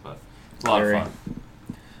nuts, but it's a lot of fun.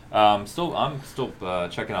 I'm still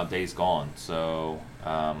checking out Days Gone, so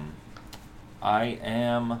I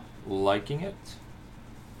am liking it.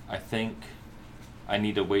 I think I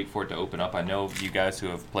need to wait for it to open up. I know you guys who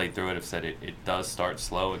have played through it have said it does start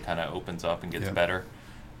slow. It kind of opens up and gets better.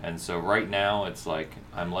 And so right now it's like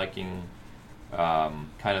I'm liking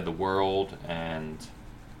kind of the world and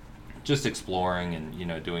just exploring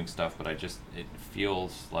and, doing stuff. But it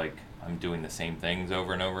feels like I'm doing the same things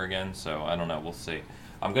over and over again. So I don't know. We'll see.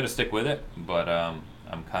 I'm going to stick with it, but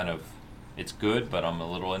it's good, but I'm a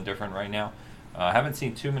little indifferent right now. I haven't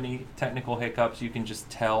seen too many technical hiccups. You can just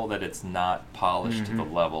tell that it's not polished to the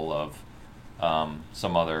level of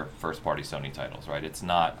some other first-party Sony titles, right? It's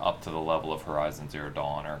not up to the level of Horizon Zero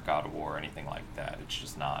Dawn or God of War or anything like that. It's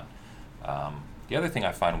just not. The other thing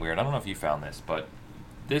I find weird, I don't know if you found this, but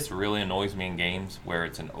this really annoys me in games where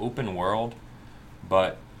it's an open world,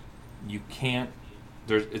 but you can't...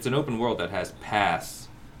 It's an open world that has paths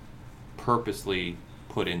purposely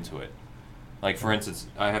put into it. Like, for instance,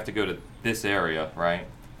 I have to go to this area, right?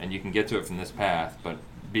 And you can get to it from this path, but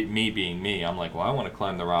me being me, I'm like, well, I want to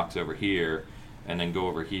climb the rocks over here and then go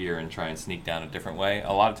over here and try and sneak down a different way.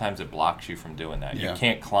 A lot of times it blocks you from doing that. Yeah. You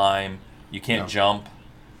can't climb. You can't jump.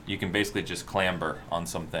 You can basically just clamber on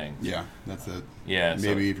some things. Yeah, that's it. Yeah.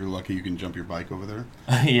 Maybe if you're lucky, you can jump your bike over there.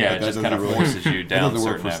 Yeah, it just kind of forces you down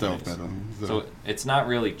certain avenues. Stealth, so it's not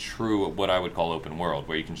really true what I would call open world,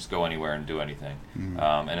 where you can just go anywhere and do anything. Mm-hmm.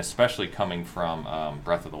 And especially coming from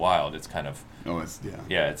Breath of the Wild, it's kind of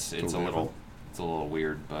it's a little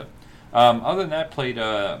weird. But other than that, played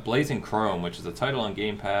Blazing Chrome, which is a title on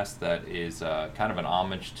Game Pass that is kind of an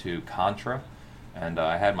homage to Contra. And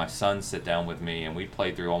I had my son sit down with me, and we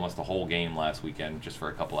played through almost the whole game last weekend just for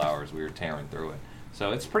a couple hours. We were tearing through it.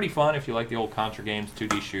 So it's pretty fun if you like the old Contra games,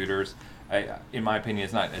 2D shooters. In my opinion,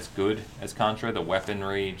 it's not as good as Contra. The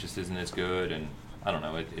weaponry just isn't as good, and I don't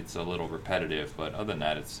know, it's a little repetitive. But other than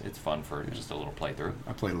that, it's fun for just a little playthrough.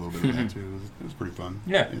 I played a little bit of that, too. It was pretty fun.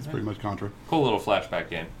 Yeah. It's pretty much Contra. Cool little flashback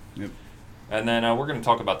game. Yep. And then we're going to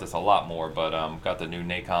talk about this a lot more, but got the new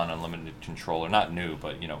Nacon Unlimited controller. Not new,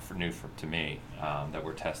 but to me, that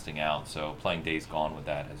we're testing out. So playing Days Gone with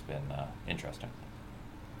that has been interesting.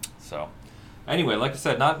 So anyway, like I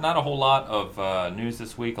said, not a whole lot of news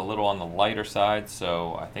this week, a little on the lighter side.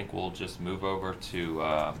 So I think we'll just move over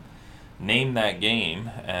to Name That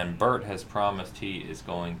Game. And Bert has promised he is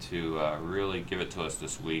going to really give it to us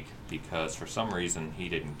this week because for some reason he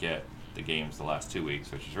didn't get the games the last 2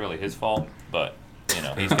 weeks, which is really his fault, but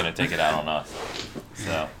he's going to take it out on us.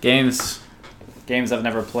 So games I've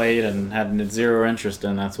never played and had zero interest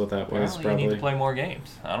in. That's what that was. Probably you need to play more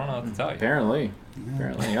games. I don't know what to tell you. Apparently.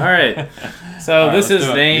 All right. So this is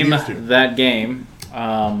Name That Game.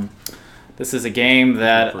 This is a game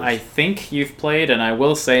that First. I think you've played, and I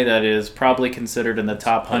will say that it is probably considered in the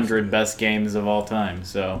top 100 best games of all time.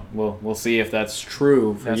 So we'll see if that's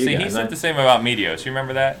true for Now, you see, guys. he said the same about Meteos. You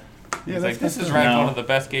remember that? Yeah, He's that's like, this not is bad. ranked No. one of the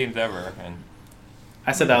best games ever. And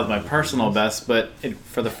I said that was my personal best, but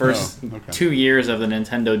for the first Oh, okay. 2 years of the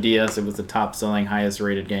Nintendo DS, it was the top-selling,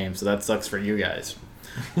 highest-rated game. So that sucks for you guys.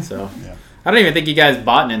 So Yeah. I don't even think you guys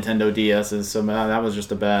bought Nintendo DSs, so that was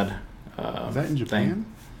just a bad Was that in Japan?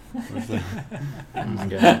 Or was that- Oh my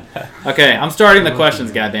god. Okay, I'm starting the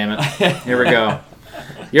questions. Goddammit. Here we go.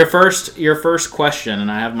 Your first question,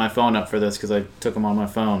 and I have my phone up for this because I took them on my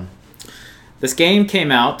phone. This game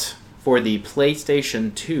came out for the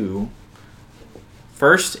PlayStation 2,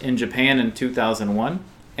 first in Japan in 2001,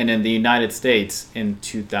 and in the United States in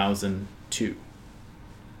 2002.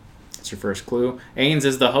 That's your first clue. Ains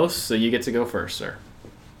is the host, so you get to go first, sir.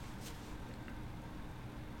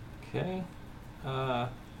 okay.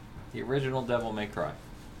 The original Devil May Cry.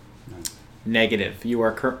 Negative. You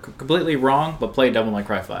are completely wrong, but play Devil May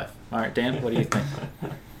Cry 5. All right, Dan, what do you think?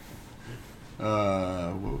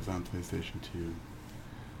 What was on PlayStation 2?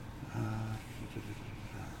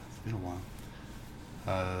 It's been a while.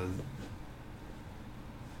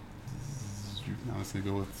 Now I was going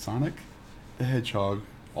to go with Sonic the Hedgehog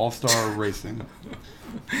All-Star Racing.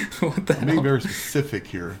 What the I'm being hell? very specific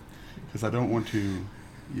here because I don't want to,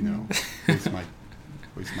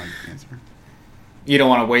 waste my answer. You don't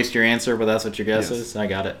want to waste your answer, but that's what your guess Yes. is? I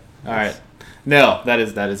got it. All Yes. right. No, that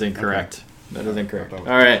is incorrect. That is I incorrect. thought All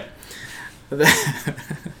that right.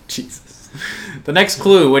 Jesus. The next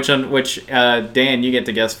clue, which Dan, you get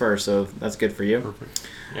to guess first, so that's good for you. Perfect.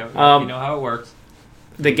 Yep, Um, you know how it works.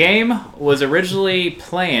 The game was originally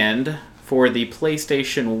planned for the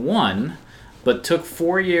PlayStation 1, but took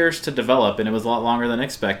 4 years to develop, and it was a lot longer than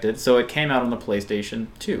expected, so it came out on the PlayStation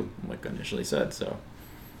 2, like I initially said. So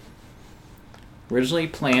originally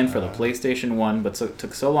planned for the PlayStation 1, but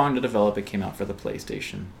took so long to develop, it came out for the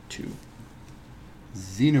PlayStation 2.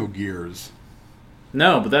 Xenogears.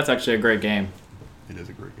 No, but that's actually a great game. It is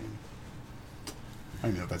a great game. I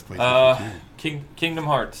don't know if that's PlayStation 2. Kingdom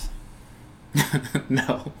Hearts.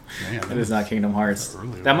 No, Man, it is not Kingdom Hearts.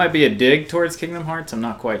 early That one. might be a dig towards Kingdom Hearts. I'm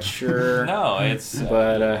not quite sure. No, it's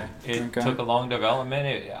But, it okay. took a long development.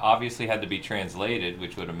 It obviously had to be translated,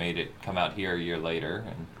 which would have made it come out here a year later.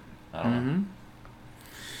 And I don't know.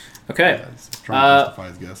 Okay. Yeah, he's trying to justify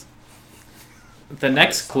his guess. The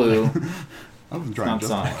next clue. I wasn't It's trying not to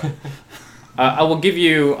justify Sonic. it. I will give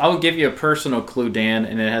you a personal clue, Dan,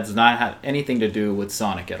 and it has not had anything to do with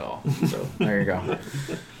Sonic at all. So there you go.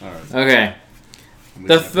 All right. Okay. I'm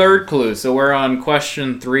The looking at third clue. So we're on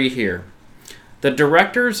question 3 here. The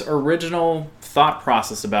director's original thought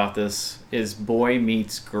process about this is boy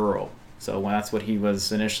meets girl. So that's what he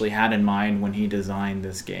was initially had in mind when he designed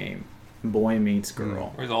this game. Boy meets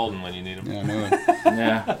girl. Where's Alden when you need him? Yeah, I know it.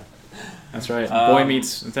 Yeah. That's right. Boy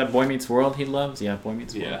meets. Is that Boy Meets World he loves? Yeah, Boy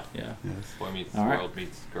Meets World. Yeah. Yeah. Yes, Boy meets All right. world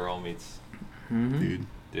meets girl meets Mhm. dude.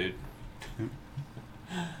 dude. Yep.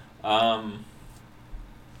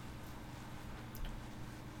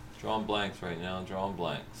 Drawing blanks right now. Drawing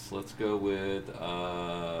blanks. Let's go with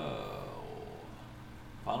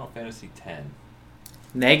Final Fantasy X.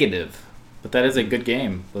 Negative. But that is a good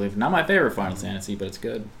game. Believe not my favorite Final Fantasy, but it's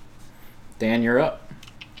good. Dan, you're up.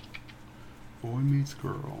 Boy meets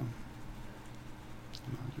girl.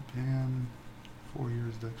 Japan. 4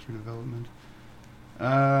 years of extra development.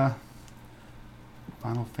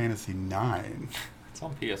 Final Fantasy 9. It's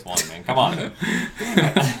on PS1, man. Come on.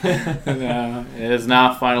 No, it is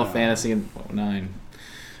not Final No. Fantasy 9.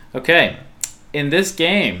 Okay. In this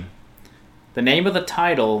game, the name of the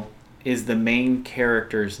title is the main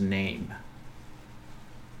character's name.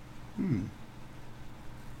 Okay.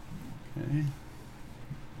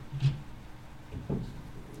 Well,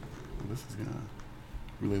 this is gonna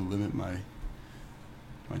really limit my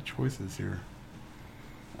choices here.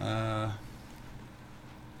 PlayStation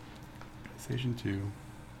 2.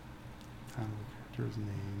 Title of the character's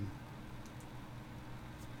name.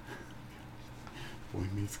 Boy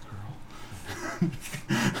meets girl.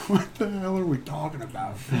 What the hell are we talking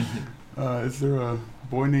about? Is there a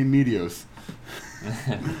boy named Meteos?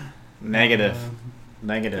 Negative. Damn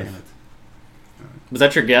Negative. it. Was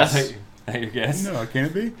that your guess? Your guess? No, can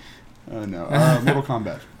it be? No. Mortal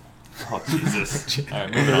Kombat. Oh, Jesus. All right,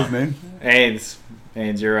 Is moving that his on. name?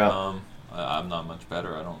 Aids, you're up. I'm not much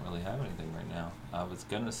better. I don't really have anything right now. I was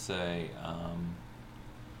gonna say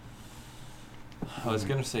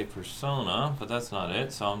Persona, but that's not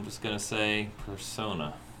it. So I'm just gonna say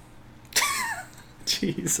Persona.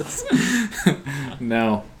 Jesus.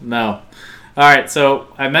 No. All right, so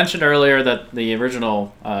I mentioned earlier that the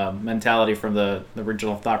original mentality from the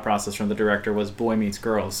original thought process from the director was boy meets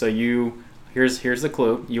girl. So here's the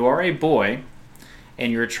clue: you are a boy,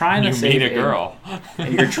 and you're trying to save meet a girl.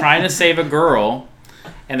 And you're trying to save a girl,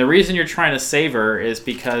 and the reason you're trying to save her is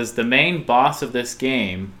because the main boss of this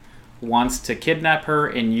game wants to kidnap her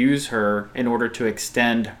and use her in order to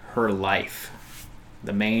extend her life.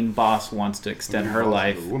 The main boss wants to extend her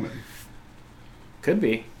life. A woman. Could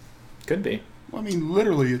be. Well, I mean,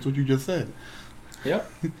 literally, it's what you just said.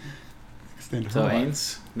 Yep. Extend her So life.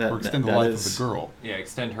 Ains, Or extend the life of the girl. Yeah,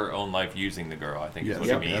 extend her own life using the girl, I think Yes, is what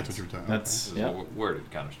Yep. it means. that's what you're talking That's This is yep.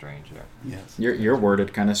 worded kind of strange there. Yes. You're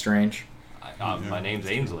worded kind of strange. My name's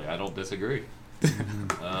Ainsley. I don't disagree.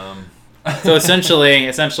 So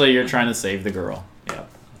essentially, you're trying to save the girl. Yeah.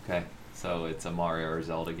 Okay, so it's a Mario or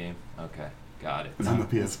Zelda game. Okay, got it. It's on the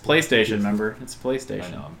PS. It's PlayStation, remember? It's PlayStation.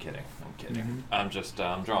 I know. I'm kidding. Mhm.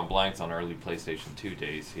 I'm drawing blanks on early PlayStation 2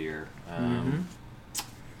 days here. Mhm.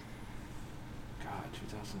 God,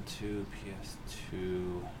 2002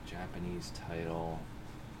 PS2 Japanese title.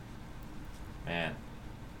 Man,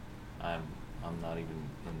 I'm not even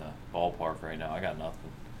in the ballpark right now. I got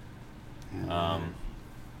nothing.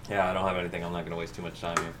 Yeah, I don't have anything. I'm not going to waste too much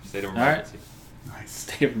time here. State of All right. emergency. Nice.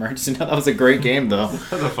 State of Emergency. No, that was a great game, though.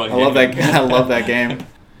 That was a fun I love game. that. I love that game.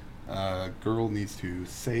 Girl needs to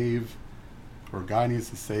save, or guy needs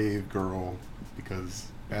to save girl because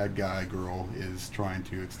bad guy girl is trying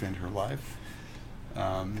to extend her life.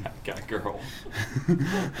 Got girl.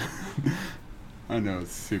 I know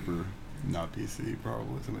it's super not PC.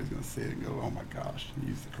 Probably somebody's gonna say it and go, "Oh my gosh!"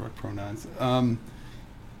 Use the correct pronouns.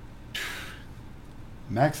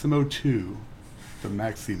 Maximo 2, the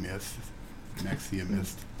Maximist.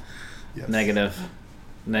 Yes.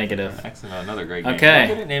 Negative. Excellent. Another great game. Okay.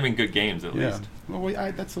 We're good at naming good games, at Yeah. least.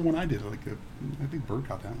 Well, that's the one I did. I think Bert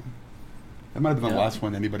got that one. That might have been the Yeah. last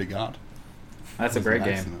one anybody got. That's a Was great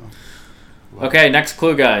game. Maximo. Love Okay, next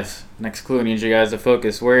clue, guys. Next clue. I need you guys to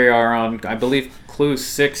focus. We are on, I believe, clue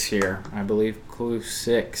 6 here. Clue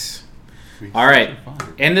 6. it. All right. Fine.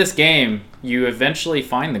 In this game, you eventually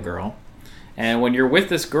find the girl. And when you're with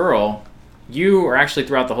this girl, or actually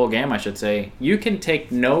throughout the whole game, I should say, you can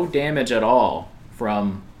take no damage at all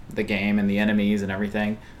from the game and the enemies and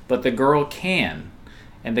everything, but the girl can.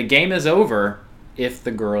 And the game is over if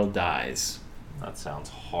the girl dies. That sounds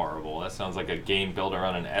horrible. That sounds like a game builder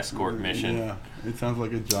on an escort mission. Yeah, it sounds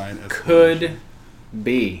like a giant. Could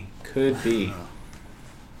be.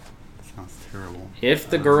 Sounds terrible. If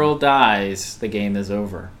the girl dies, the game is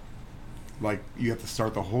over. Like you have to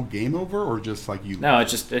start the whole game over, or just like you. No,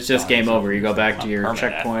 it's just game over. You go back to your Permanent.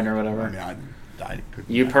 checkpoint or I whatever. mean, I couldn't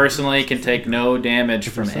You imagine. personally can take no damage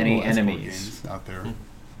from There's any several escort enemies. games out there.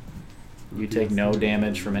 You take no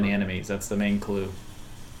damage from any enemies. That's the main clue.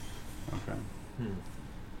 Okay, Hmm.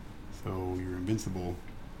 so you're invincible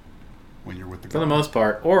when you're with the For the girl. most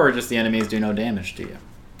part. Or just the enemies do no damage to you.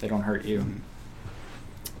 They don't hurt you. Mhm.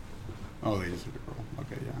 Oh, they just hit the girl.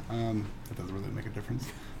 Okay, yeah. That doesn't really make a difference.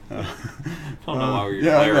 I don't know why you're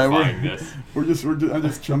clarifying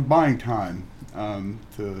this. I'm buying time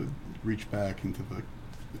to reach back into the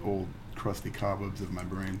old crusty cobwebs of my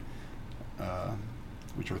brain,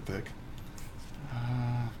 which are thick.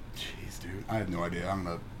 Jeez, dude, I have no idea. I'm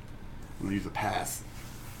gonna use a pass.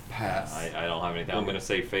 I don't have anything. I'm going to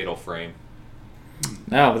say Fatal Frame.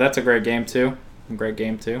 No, but that's a great game too.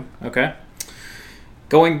 Okay.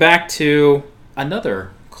 Going back to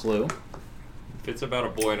another clue. If it's about a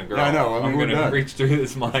boy and a girl, Yeah, I know. I mean, I'm we're going to done. reach through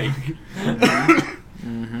this mic.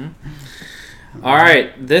 Mm-hmm. All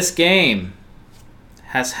right, this game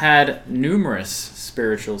has had numerous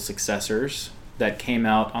spiritual successors that came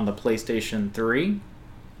out on the PlayStation 3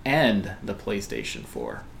 and the PlayStation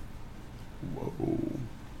 4. Whoa,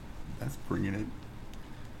 that's bringing it.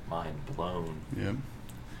 Mind blown. Yep.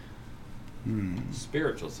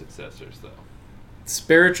 Spiritual successors, though.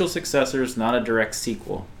 Spiritual successors, not a direct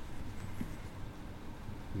sequel.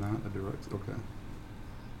 Not a direct. Okay.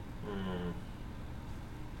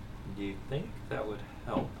 Do you think that would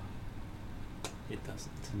help? It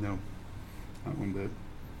doesn't. No, not one bit.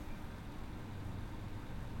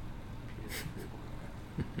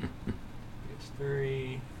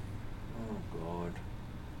 PS3. Oh god.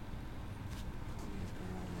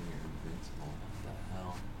 Invincible. What the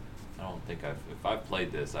hell? I don't think if I've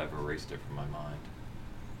played this, I've erased it from my mind.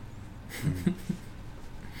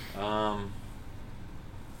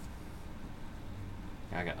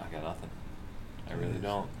 I got nothing. I really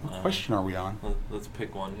don't. What question are we on? Let's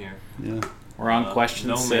pick one here. Yeah. We're on question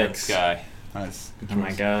No 6. Man's Sky. Nice. Good Oh my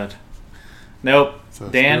choice. god. Nope. So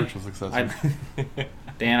Dan? spiritual successor.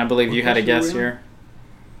 Dan, I believe What you had a question are guess we on? here.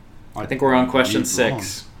 I think we're on question Wrong.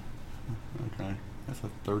 6. Okay, that's the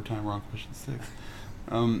third time we're on question 6.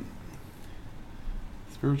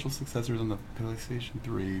 Spiritual successors on the PlayStation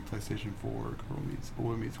 3, PlayStation 4, Girl Meets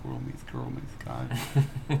Boy Meets World Meets Girl Meets God.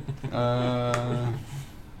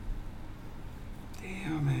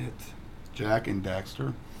 Damn it. Jak and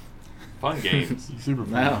Daxter. Fun games. Super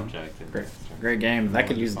fun. Wow. Jak and Great, Daxter. great game. That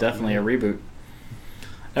could use Fucking definitely a game. reboot.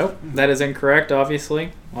 Nope, that is incorrect,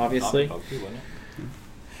 obviously. Obviously. Pokey, wasn't it?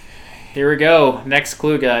 Here we go. Next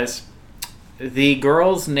clue, guys. The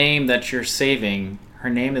girl's name that you're saving, her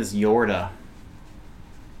name is Yorda.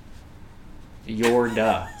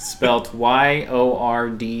 Yorda. Spelt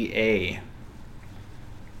Y-O-R-D-A.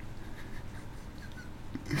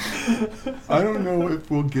 I don't know if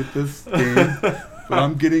we'll get this game, but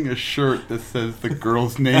I'm getting a shirt that says the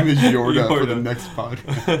girl's name is Yorda for the Yorda. next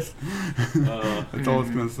podcast. That's all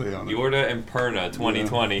it's going to say on it. Yorda and Perna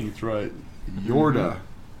 2020. Yeah, that's right. Yorda.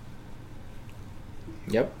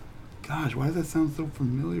 Yep. Gosh, why does that sound so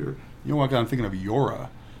familiar? You know what? I'm thinking of Yora.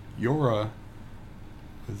 Yora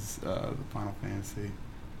was the Final Fantasy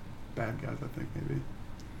bad guys, I think, maybe.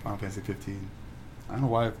 Final Fantasy 15. I don't know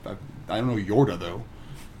why. I don't know Yorda, though.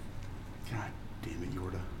 God damn it,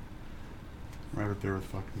 Yorda. Right up there with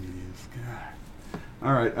fucking medias. God.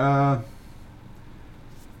 All right.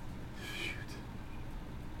 Shoot.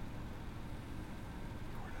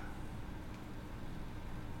 Yorda.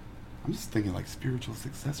 I'm just thinking like spiritual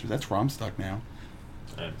successors. That's where I'm stuck now.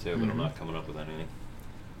 I am too, but I'm not coming up with anything.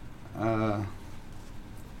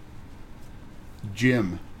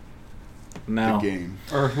 Jim. No. The game.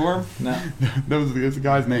 Earthworm? No. It's a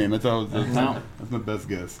guy's name. That's No. my best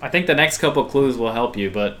guess. I think the next couple clues will help you,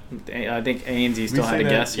 but I think Ainsley still had say a that,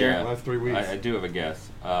 guess here. Yeah. Last 3 weeks. I do have a guess.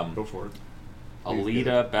 Go for it. Please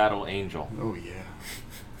Alita Battle Angel. Oh yeah.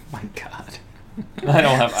 My God. I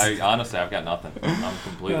don't have. Honestly, I've got nothing. I'm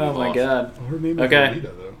completely Oh my lost. God. Well, her name is Okay.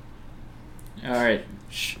 Alita, though. All right.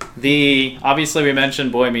 Obviously we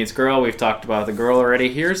mentioned Boy Meets Girl. We've talked about the girl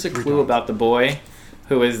already. Here's a Three clue times. about the boy,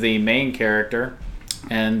 who is the main character,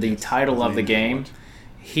 and the title His of the name is game. what?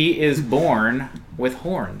 He is born with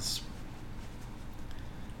horns.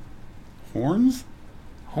 Horns?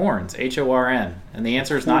 Horns. H-O-R-N. And the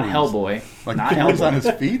answer is not Horns. Hellboy. Like not horns on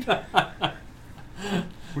Hellboy. his feet?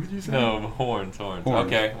 What did you say? No, horns. Horns.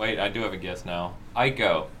 Okay, wait. I do have a guess now.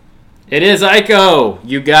 Ico. It is Ico.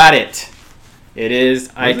 You got it. It is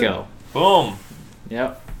it? Ico. Boom.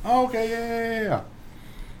 Yep. Oh, okay, yeah.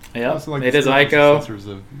 Yep. Also, like it the is spiritual Ico. successors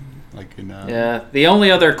of, like in, Yeah. The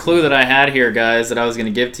only other clue that I had here, guys, that I was going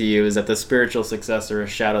to give to you is that the spiritual successor is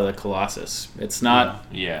Shadow of the Colossus. It's not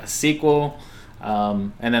Yeah. a sequel.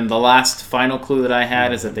 And then the last final clue that I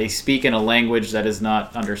had is that they speak in a language that is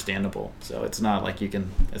not understandable. So it's not like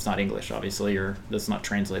it's not English, obviously, or it's not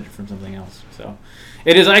translated from something else. So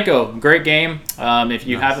it is Ico. Great game. If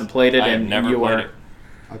you Nice. haven't played it I have and never you played are... it.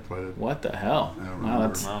 I played it. What the hell? I don't Wow, remember.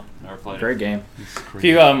 that's No, never played a it. great game. It's If crazy.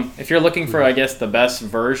 you if you're looking for, I guess, the best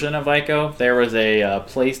version of Ico, there was a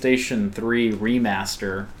PlayStation 3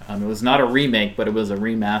 remaster. It was not a remake, but it was a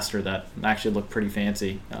remaster that actually looked pretty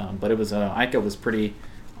fancy. But it was Ico was pretty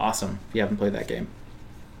awesome. If you haven't played that game,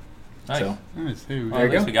 Nice. so Nice. Hey, Well, There at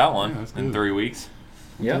you least go. we got one Yeah, that's in good. 3 weeks.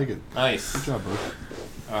 we'll yeah. take it. Nice. Good job, bro.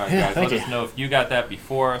 All right, Yeah, guys. thank Let you. us know if you got that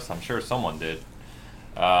before us. I'm sure someone did.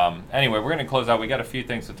 Anyway, we're going to close out. We got a few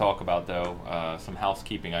things to talk about, though. Some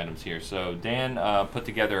housekeeping items here. So Dan put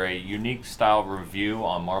together a unique style review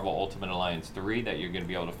on Marvel Ultimate Alliance 3 that you're going to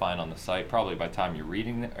be able to find on the site probably by the time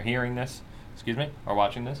you're hearing this, or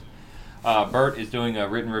watching this. Bert is doing a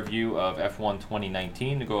written review of F1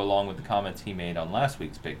 2019 to go along with the comments he made on last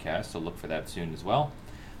week's Bigcast, so look for that soon as well.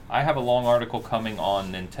 I have a long article coming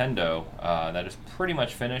on Nintendo that is pretty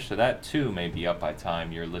much finished, so that too may be up by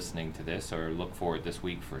time you're listening to this, or look for it this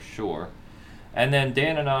week for sure. And then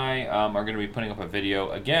Dan and I are going to be putting up a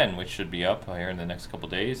video again, which should be up here in the next couple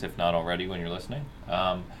days, if not already when you're listening.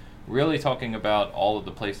 Really talking about all of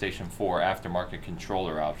the PlayStation 4 aftermarket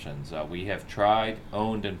controller options. We have tried,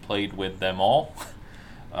 owned, and played with them all.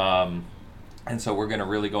 And so we're going to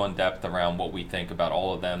really go in depth around what we think about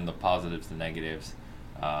all of them, the positives, the negatives.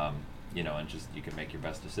 And just you can make your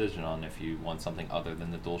best decision on if you want something other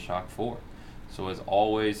than the DualShock 4. So as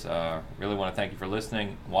always, really want to thank you for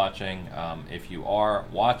listening, watching. If you are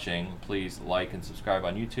watching, please like and subscribe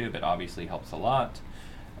on YouTube. It obviously helps a lot.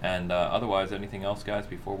 And otherwise, anything else, guys,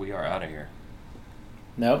 before we are out of here?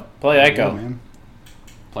 Nope. Play Yeah, Ico. man.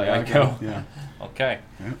 Play Yeah, Ico. Yeah. Okay.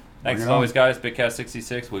 Yeah. Thanks Bring as it on. always, guys. BigCast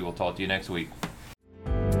 66. We will talk to you next week.